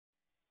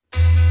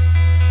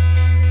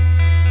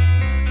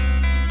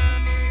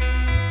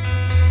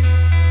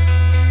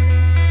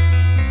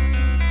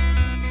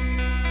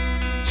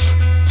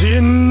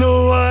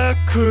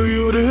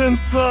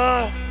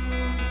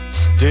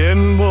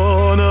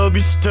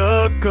be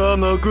stuck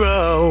on the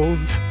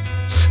ground.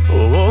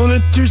 I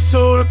wanted to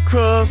soar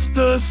across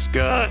the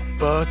sky,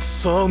 but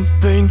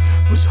something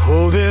was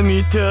holding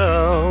me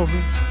down.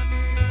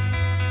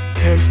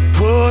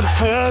 What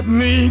had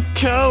me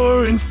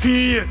cower in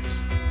fear?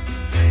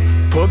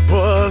 What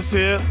was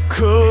it I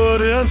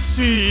couldn't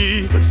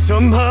see? But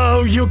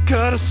somehow you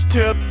gotta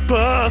step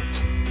up.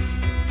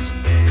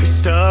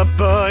 Stop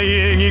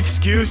buying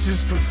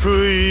excuses for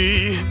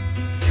free.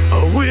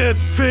 I went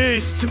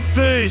face to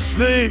face,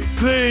 they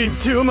claim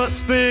to my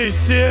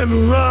space and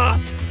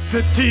rot.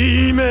 The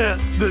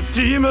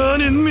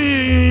demon in me.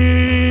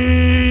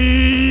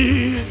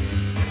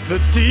 The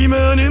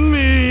demon in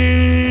me.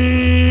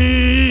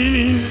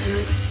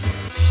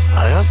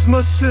 I asked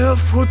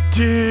myself, what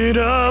did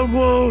I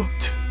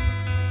want?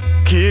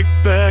 Kick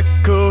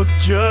back or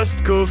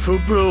just go for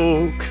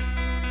broke?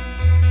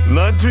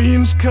 My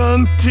dreams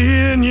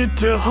continued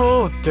to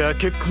haunt. I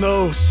get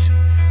close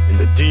and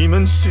the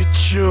demons a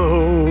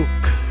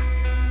joke.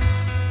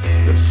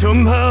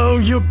 Somehow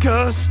you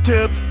gotta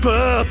step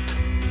up.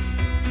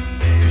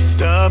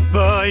 Stop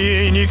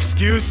buying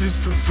excuses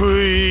for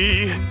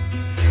free.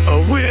 I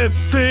went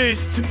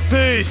face to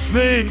face,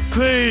 they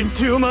claim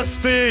to my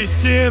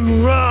space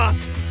and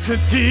rot. The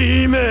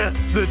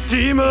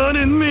demon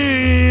in me.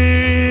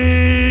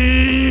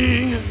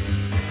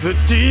 The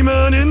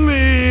demon in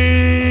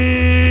me.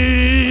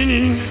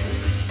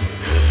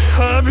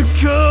 I've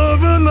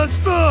recovered my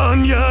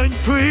spine,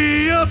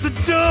 free of the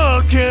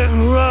dark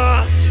and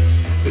rot.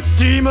 The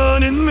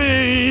demon in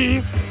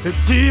me. The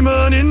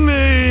demon in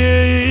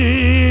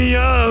me.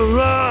 I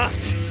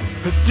rot.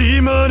 The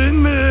demon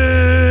in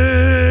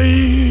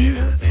me.